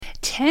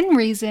10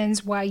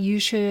 reasons why you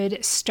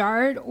should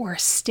start or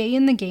stay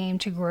in the game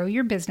to grow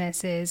your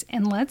businesses.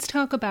 And let's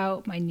talk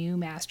about my new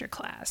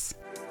masterclass.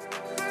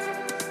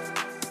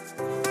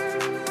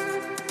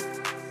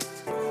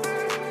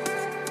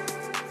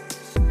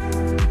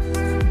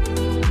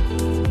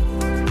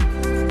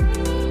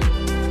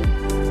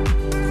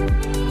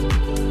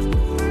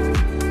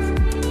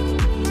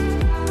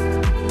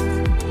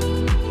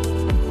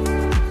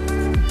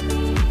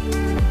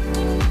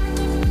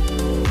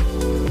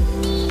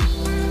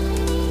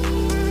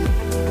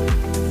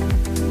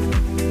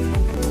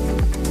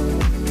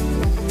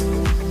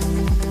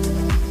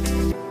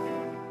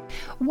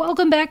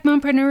 Welcome back,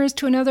 Mompreneurs,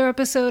 to another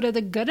episode of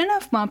the Good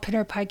Enough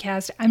Mompreneur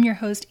podcast. I'm your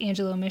host,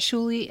 Angela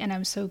Mishuli, and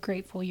I'm so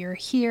grateful you're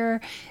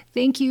here.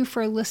 Thank you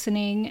for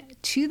listening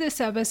to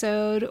this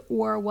episode,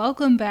 or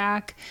welcome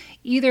back.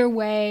 Either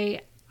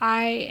way,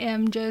 I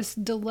am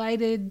just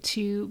delighted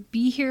to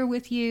be here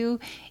with you.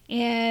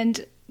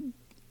 And,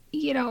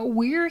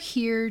 we're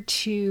here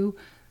to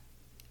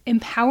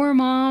empower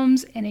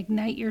moms and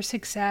ignite your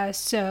success.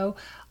 So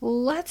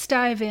let's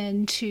dive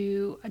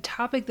into a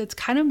topic that's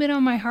kind of been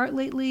on my heart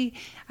lately.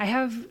 I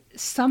have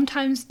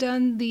sometimes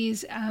done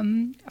these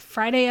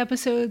Friday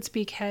episodes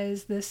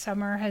because this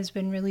summer has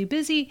been really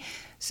busy.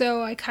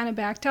 So I kind of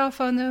backed off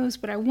on those,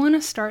 but I want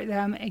to start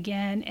them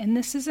again. And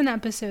this is an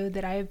episode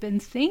that I've been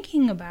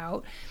thinking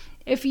about.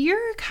 If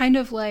you're kind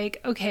of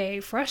like, okay,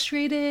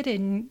 frustrated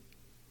and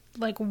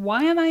like,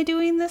 why am I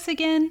doing this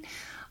again?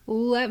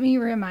 Let me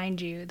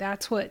remind you,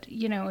 that's what,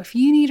 if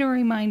you need a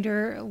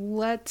reminder,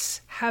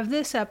 let's have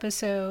this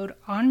episode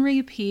on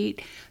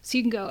repeat so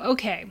you can go,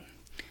 okay,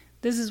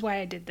 this is why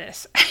I did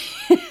this.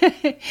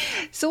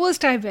 So let's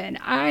dive in.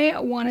 I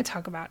want to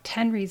talk about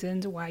 10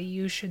 reasons why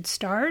you should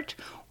start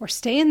or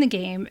stay in the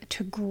game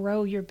to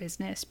grow your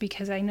business,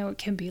 because I know it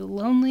can be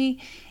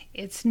lonely.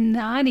 It's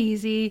not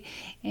easy.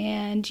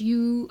 And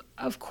you,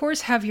 of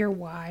course, have your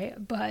why,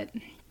 but,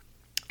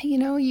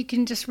 you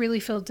can just really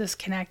feel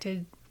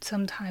disconnected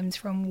sometimes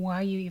from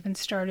why you even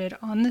started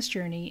on this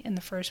journey in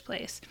the first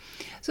place.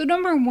 So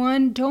number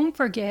one, don't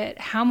forget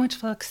how much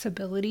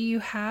flexibility you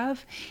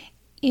have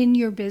in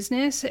your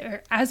business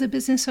or as a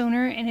business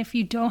owner. And if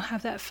you don't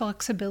have that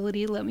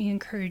flexibility, let me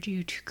encourage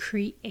you to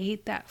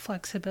create that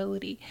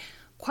flexibility.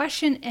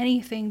 Question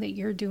anything that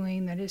you're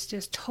doing that is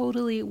just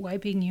totally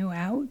wiping you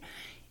out,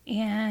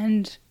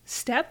 and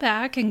step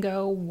back and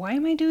go, why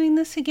am I doing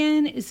this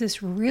again? Is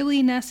this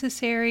really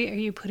necessary? Are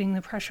you putting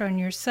the pressure on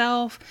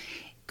yourself?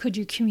 Could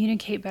you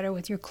communicate better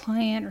with your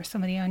client or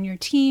somebody on your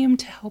team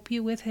to help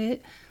you with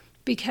it?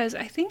 Because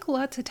I think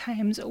lots of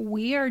times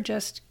we are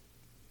just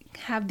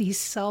have these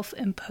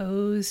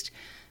self-imposed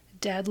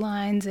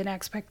deadlines and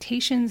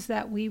expectations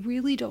that we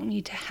really don't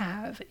need to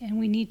have, and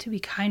we need to be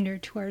kinder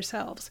to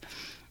ourselves.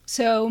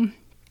 So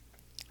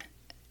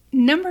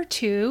number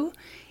two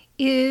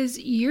is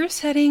you're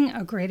setting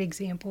a great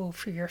example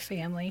for your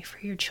family, for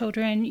your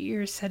children.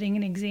 You're setting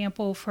an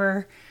example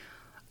for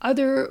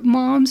other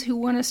moms who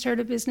want to start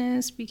a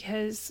business,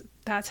 because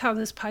that's how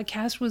this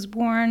podcast was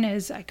born.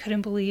 Is I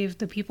couldn't believe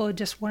the people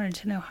just wanted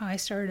to know how I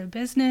started a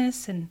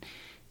business and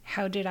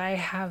how did I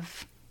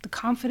have the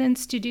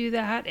confidence to do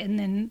that, and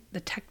then the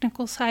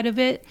technical side of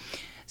it.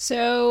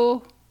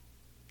 So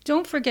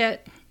don't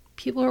forget,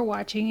 people are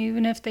watching,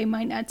 even if they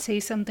might not say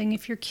something.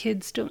 If your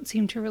kids don't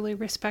seem to really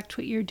respect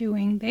what you're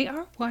doing, they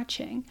are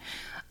watching.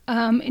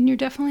 And you're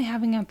definitely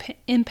having an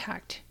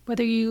impact,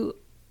 whether you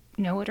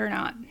know it or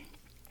not.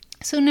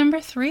 So number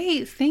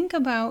three, think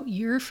about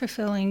you're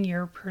fulfilling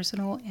your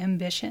personal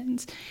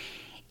ambitions.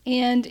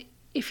 And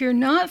if you're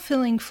not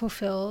feeling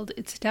fulfilled,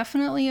 it's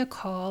definitely a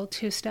call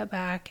to step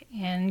back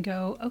and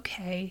go,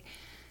 okay,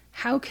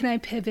 how can I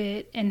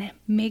pivot and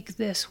make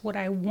this what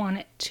I want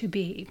it to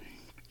be?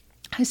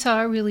 I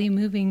saw a really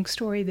moving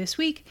story this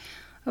week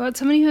about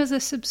somebody who has a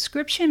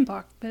subscription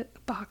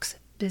box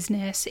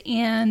business,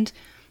 and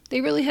they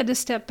really had to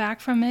step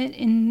back from it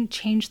and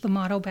change the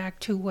model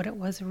back to what it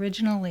was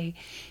originally.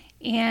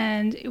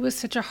 And it was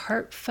such a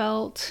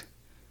heartfelt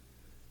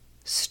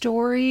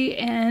story.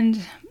 And,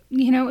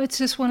 it's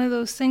just one of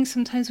those things.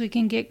 Sometimes we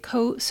can get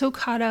so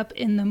caught up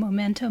in the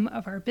momentum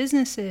of our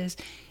businesses,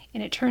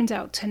 and it turns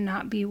out to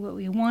not be what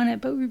we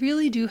wanted. But we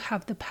really do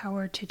have the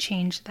power to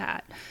change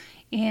that.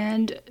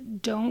 And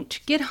don't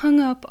get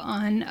hung up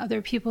on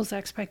other people's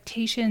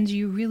expectations.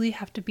 You really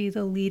have to be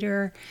the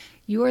leader.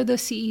 You're the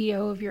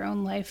CEO of your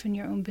own life and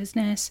your own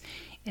business.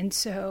 And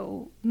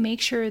so make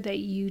sure that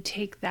you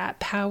take that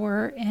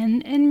power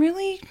and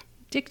really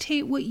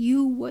dictate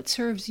what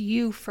serves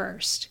you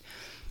first.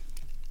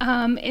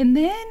 And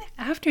then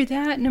after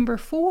that, number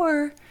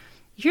four,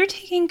 you're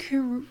taking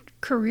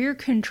career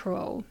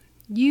control.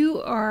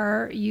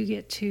 You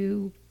get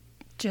to,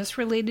 just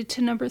related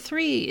to number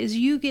three, is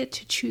you get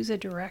to choose a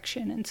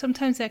direction. And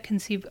sometimes that can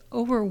seem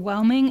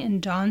overwhelming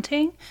and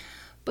daunting,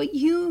 but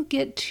you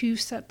get to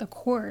set the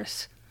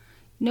course.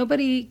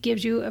 Nobody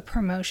gives you a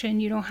promotion.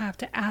 You don't have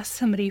to ask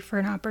somebody for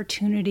an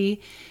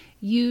opportunity.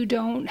 You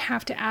don't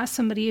have to ask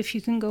somebody if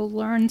you can go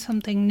learn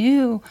something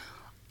new.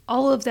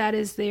 All of that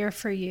is there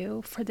for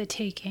you for the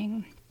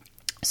taking.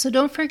 So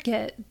don't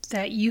forget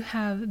that you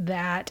have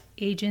that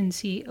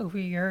agency over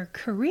your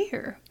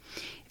career.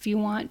 If you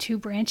want to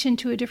branch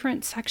into a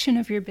different section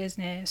of your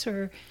business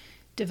or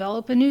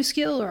develop a new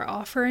skill or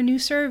offer a new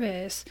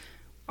service,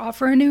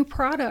 offer a new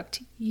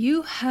product,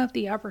 you have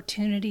the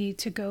opportunity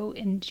to go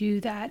and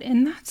do that.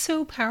 And that's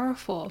so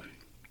powerful.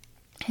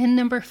 And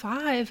number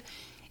 5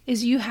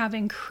 is you have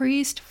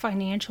increased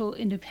financial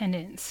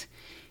independence.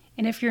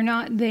 And if you're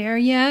not there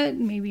yet,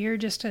 maybe you're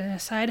just a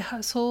side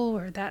hustle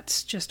or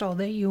that's just all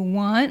that you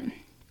want,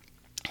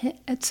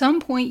 at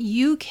some point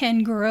you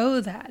can grow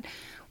that.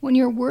 When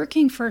you're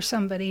working for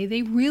somebody,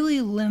 they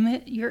really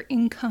limit your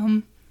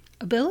income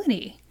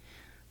ability.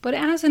 But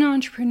as an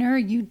entrepreneur,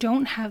 you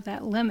don't have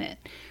that limit.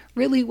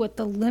 Really what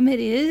the limit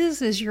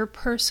is your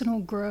personal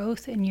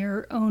growth and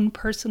your own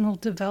personal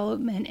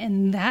development,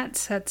 and that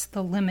sets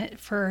the limit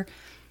for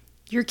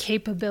your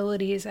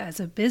capabilities as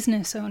a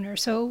business owner.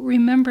 So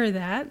remember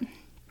that.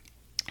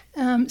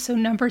 So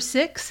number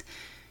 6,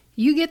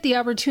 you get the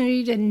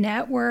opportunity to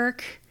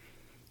network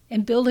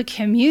and build a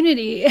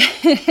community.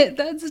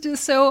 That's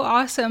just so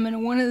awesome.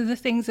 And one of the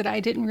things that I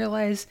didn't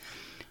realize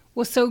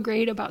was so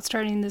great about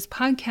starting this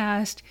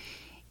podcast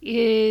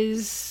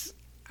is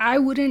I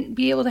wouldn't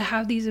be able to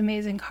have these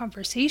amazing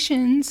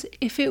conversations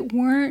if it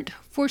weren't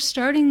for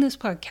starting this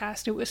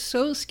podcast. It was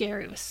so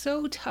scary. It was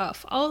so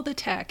tough. All the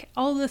tech,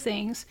 all the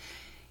things.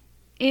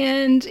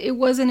 And it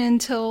wasn't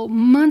until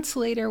months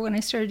later when I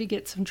started to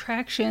get some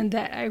traction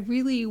that I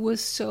really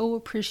was so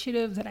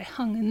appreciative that I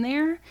hung in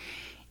there,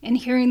 and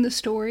hearing the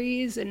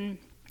stories and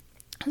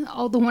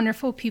all the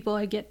wonderful people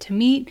I get to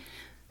meet.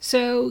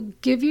 So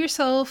give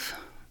yourself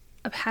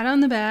a pat on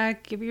the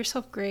back, give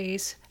yourself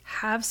grace,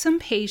 have some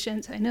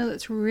patience. I know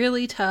that's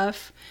really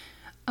tough,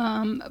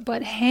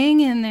 but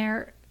hang in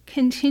there,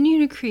 continue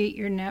to create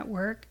your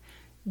network,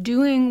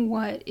 doing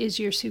what is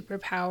your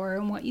superpower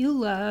and what you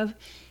love,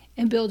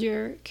 and build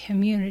your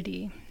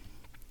community.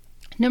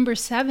 Number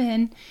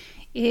 7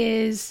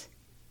 is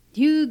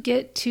you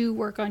get to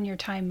work on your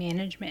time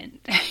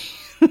management.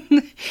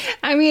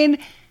 I mean,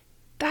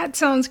 that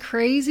sounds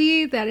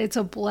crazy that it's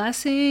a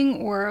blessing,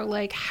 or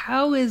like,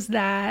 how is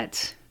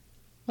that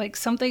like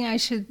something I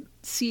should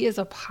see as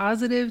a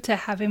positive to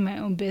having my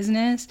own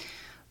business?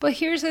 But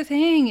here's the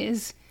thing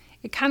is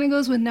it kind of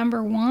goes with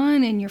number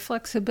 1 and your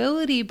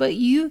flexibility, but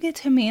you get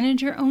to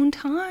manage your own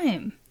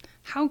time.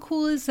 How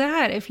cool is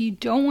that? If you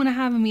don't want to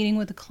have a meeting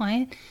with a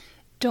client,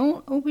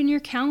 don't open your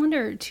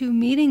calendar to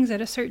meetings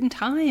at a certain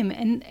time.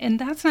 And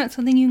that's not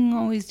something you can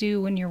always do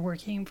when you're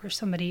working for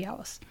somebody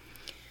else.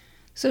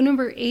 So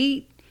number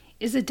 8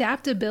 is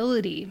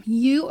adaptability.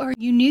 You are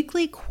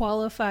uniquely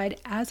qualified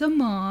as a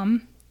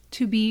mom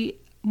to be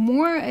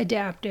more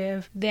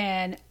adaptive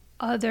than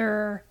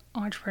other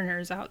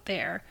entrepreneurs out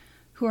there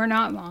who are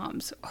not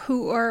moms,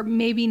 who are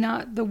maybe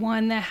not the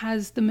one that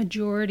has the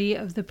majority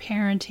of the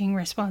parenting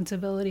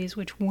responsibilities,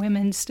 which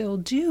women still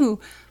do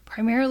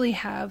primarily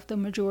have the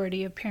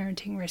majority of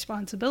parenting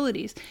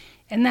responsibilities.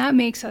 And that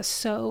makes us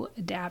so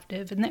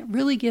adaptive, and that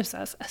really gives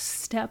us a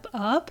step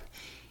up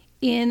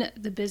in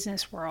the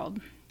business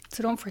world.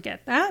 So don't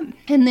forget that.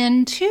 And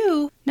then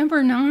 2,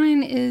 number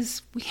 9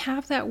 is we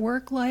have that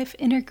work-life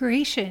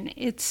integration.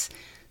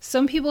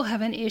 Some people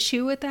have an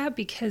issue with that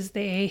because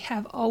they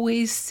have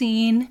always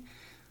seen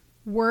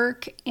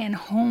work and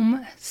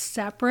home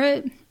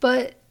separate.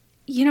 But,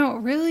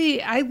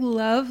 really, I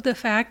love the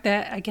fact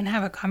that I can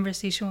have a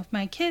conversation with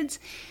my kids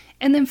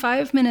and then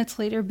 5 minutes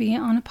later be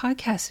on a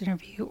podcast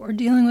interview or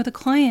dealing with a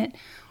client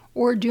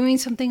or doing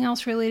something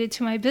else related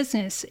to my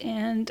business.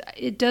 And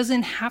it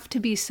doesn't have to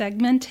be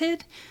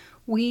segmented.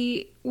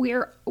 We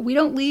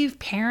don't leave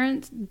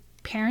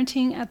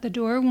parenting at the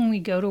door when we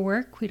go to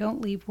work. We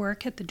don't leave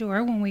work at the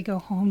door when we go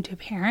home to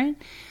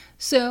parent.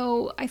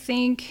 So I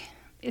think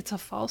it's a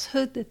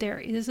falsehood that there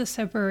is a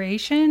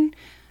separation.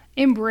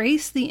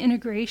 Embrace the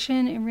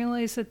integration and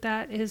realize that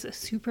that is a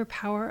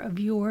superpower of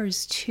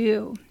yours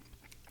too.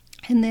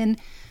 And then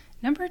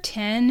number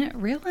 10,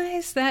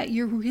 realize that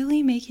you're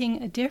really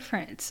making a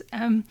difference.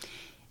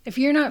 If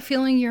you're not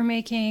feeling you're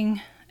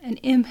making an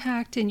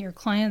impact in your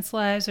clients'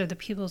 lives or the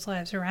people's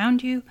lives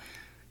around you,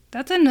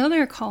 that's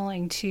another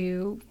calling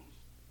to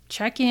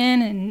check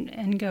in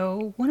and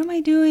go, what am I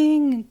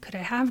doing? Could I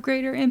have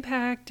greater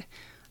impact?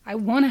 I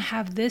want to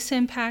have this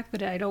impact,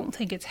 but I don't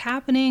think it's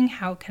happening.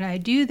 How can I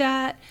do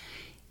that?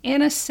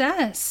 And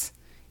assess.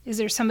 Is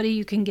there somebody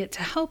you can get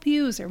to help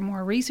you? Is there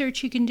more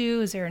research you can do?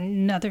 Is there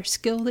another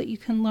skill that you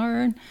can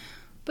learn?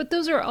 But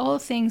those are all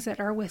things that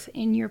are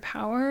within your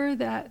power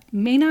that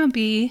may not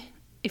be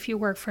if you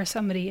work for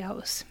somebody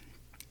else.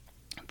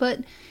 But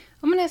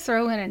I'm going to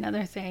throw in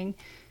another thing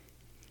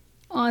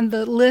on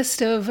the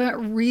list of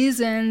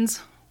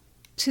reasons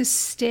to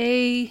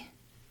stay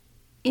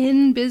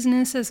in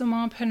business as a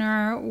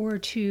mompreneur or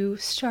to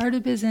start a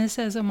business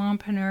as a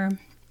mompreneur.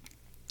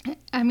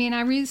 I mean,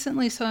 I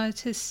recently saw a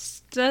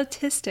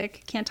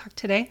statistic, can't talk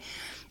today,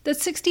 that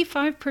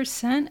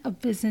 65%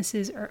 of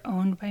businesses are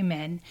owned by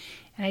men.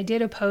 And I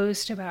did a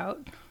post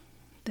about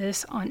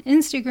this on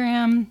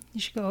Instagram. You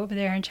should go over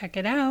there and check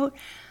it out.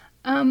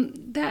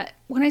 that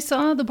when I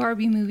saw the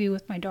Barbie movie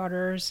with my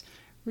daughters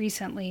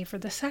recently for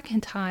the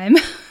second time,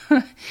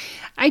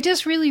 I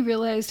just really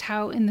realized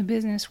how in the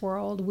business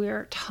world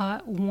we're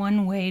taught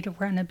one way to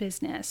run a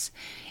business.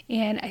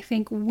 And I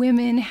think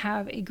women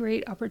have a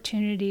great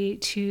opportunity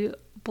to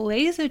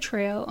blaze a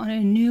trail on a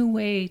new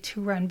way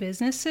to run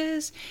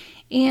businesses.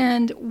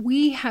 And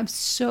we have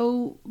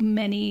so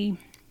many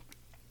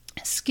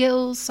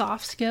skills,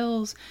 soft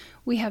skills.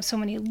 We have so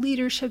many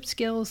leadership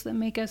skills that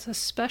make us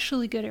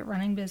especially good at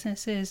running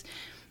businesses.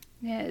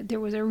 There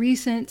was a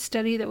recent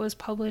study that was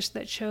published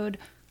that showed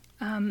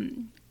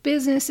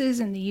businesses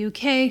in the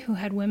UK who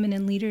had women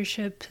in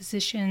leadership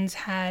positions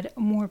had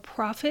more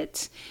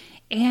profits.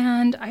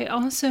 And I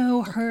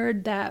also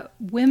heard that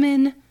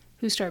women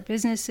who start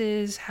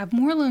businesses have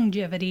more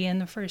longevity in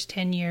the first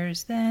 10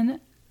 years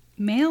than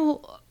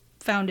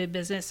male-founded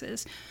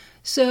businesses.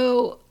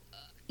 So,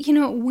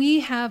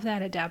 we have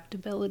that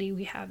adaptability,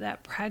 we have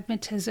that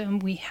pragmatism,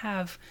 we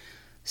have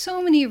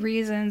so many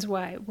reasons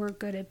why we're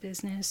good at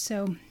business.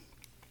 So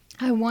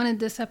I wanted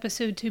this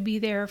episode to be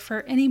there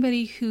for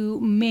anybody who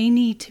may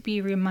need to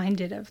be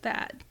reminded of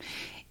that.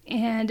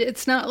 And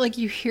it's not like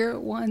you hear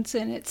it once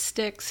and it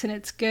sticks and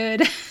it's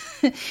good.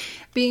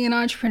 Being an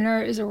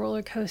entrepreneur is a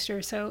roller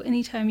coaster. So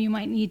anytime you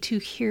might need to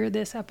hear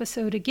this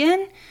episode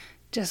again,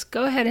 just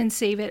go ahead and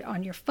save it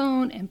on your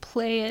phone and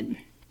play it,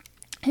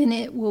 and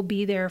it will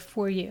be there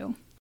for you.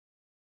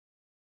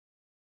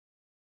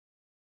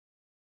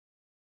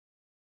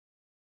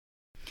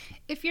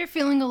 If you're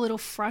feeling a little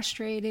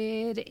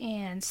frustrated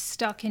and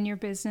stuck in your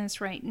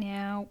business right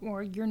now,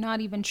 or you're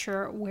not even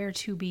sure where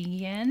to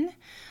begin,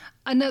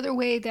 another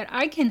way that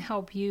I can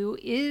help you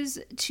is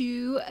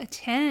to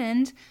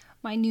attend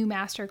my new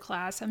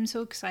Masterclass. I'm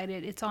so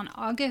excited. It's on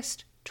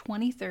August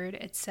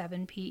 23rd at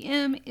 7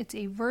 p.m. It's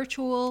a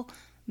virtual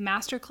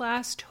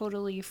Masterclass,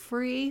 totally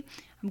free.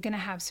 I'm going to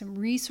have some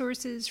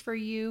resources for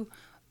you,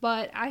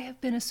 but I have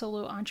been a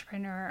solo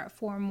entrepreneur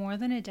for more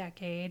than a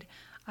decade.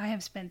 I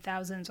have spent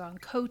thousands on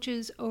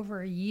coaches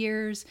over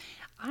years.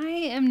 I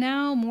am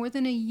now more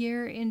than a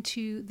year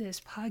into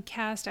this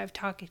podcast. I've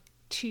talked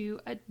to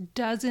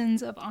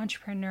dozens of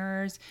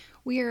entrepreneurs.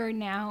 We are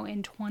now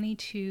in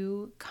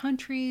 22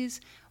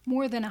 countries,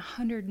 more than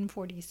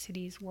 140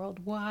 cities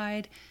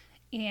worldwide,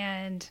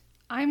 and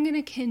I'm going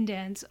to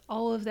condense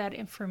all of that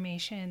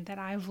information that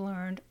I've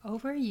learned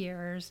over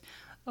years,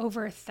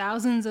 over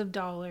thousands of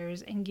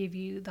dollars, and give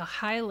you the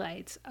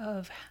highlights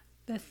of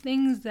the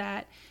things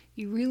that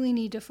you really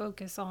need to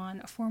focus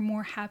on for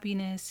more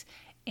happiness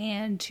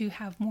and to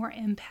have more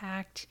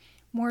impact,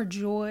 more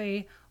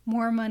joy,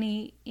 more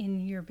money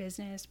in your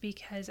business,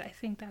 because I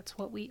think that's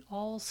what we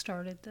all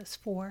started this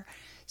for.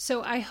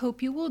 So I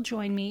hope you will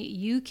join me.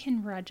 You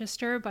can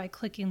register by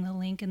clicking the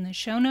link in the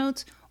show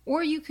notes,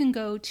 or you can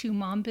go to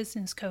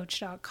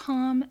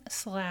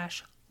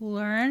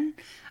mombusinesscoach.com/learn.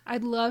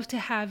 I'd love to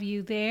have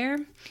you there.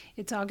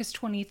 It's August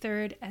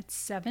 23rd at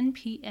 7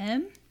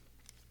 p.m.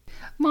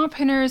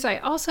 Mompreneurs, I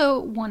also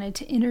wanted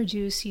to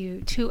introduce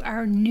you to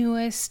our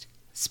newest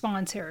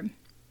sponsor,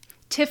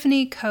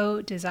 Tiffany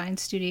Co. Design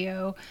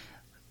Studio,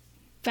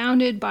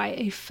 founded by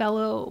a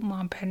fellow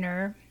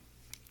mompreneur.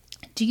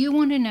 Do you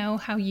want to know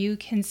how you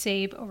can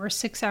save over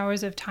 6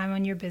 hours of time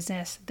on your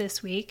business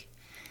this week?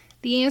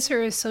 The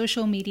answer is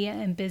social media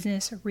and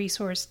business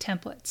resource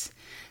templates.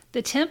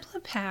 The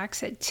template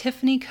packs at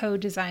Tiffany Co.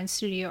 Design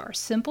Studio are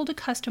simple to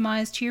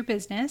customize to your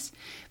business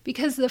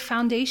because the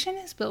foundation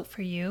is built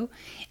for you,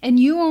 and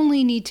you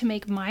only need to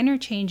make minor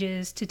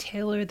changes to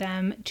tailor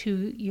them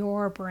to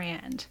your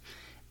brand.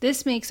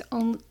 This takes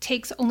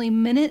only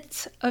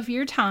minutes of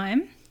your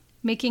time,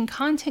 making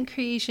content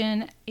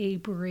creation a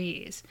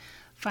breeze.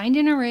 Find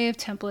an array of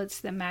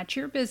templates that match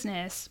your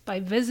business by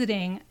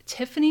visiting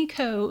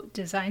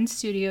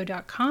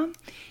tiffanycodesignstudio.com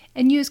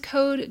and use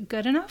code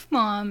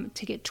GoodEnoughMom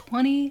to get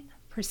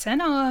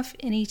 20% off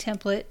any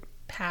template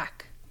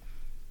pack.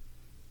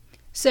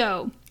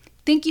 So,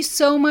 thank you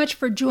so much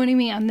for joining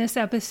me on this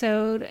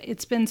episode.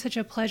 It's been such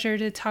a pleasure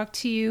to talk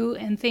to you,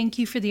 and thank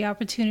you for the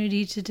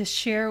opportunity to just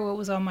share what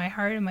was on my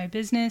heart and my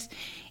business,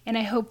 and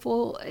I hope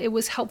it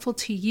was helpful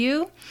to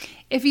you.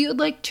 If you would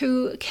like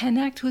to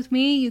connect with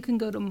me, you can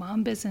go to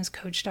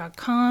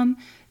mombusinesscoach.com.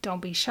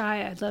 Don't be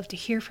shy. I'd love to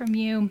hear from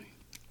you.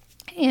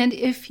 And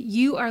if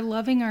you are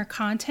loving our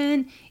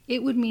content,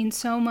 it would mean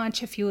so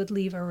much if you would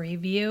leave a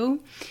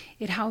review.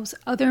 It helps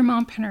other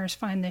mompreneurs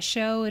find the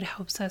show. It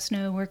helps us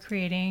know we're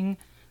creating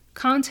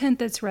content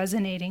that's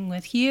resonating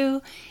with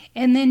you.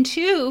 And then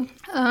two,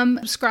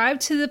 subscribe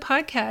to the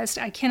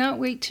podcast. I cannot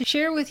wait to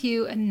share with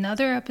you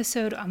another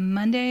episode on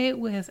Monday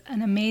with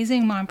an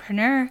amazing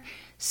mompreneur.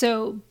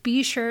 So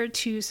be sure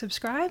to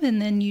subscribe,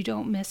 and then you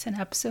don't miss an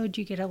episode.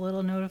 You get a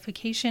little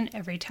notification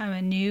every time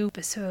a new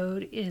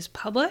episode is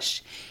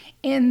published.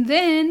 And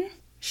then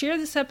share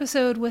this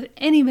episode with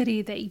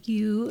anybody that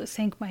you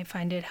think might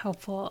find it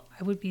helpful.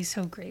 I would be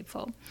so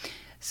grateful.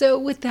 So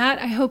with that,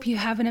 I hope you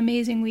have an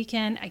amazing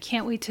weekend. I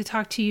can't wait to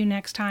talk to you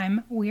next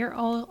time. We're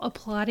all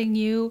applauding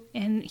you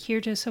and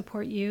here to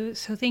support you.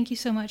 So thank you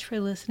so much for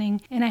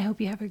listening, and I hope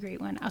you have a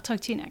great one. I'll talk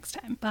to you next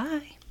time.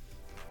 Bye.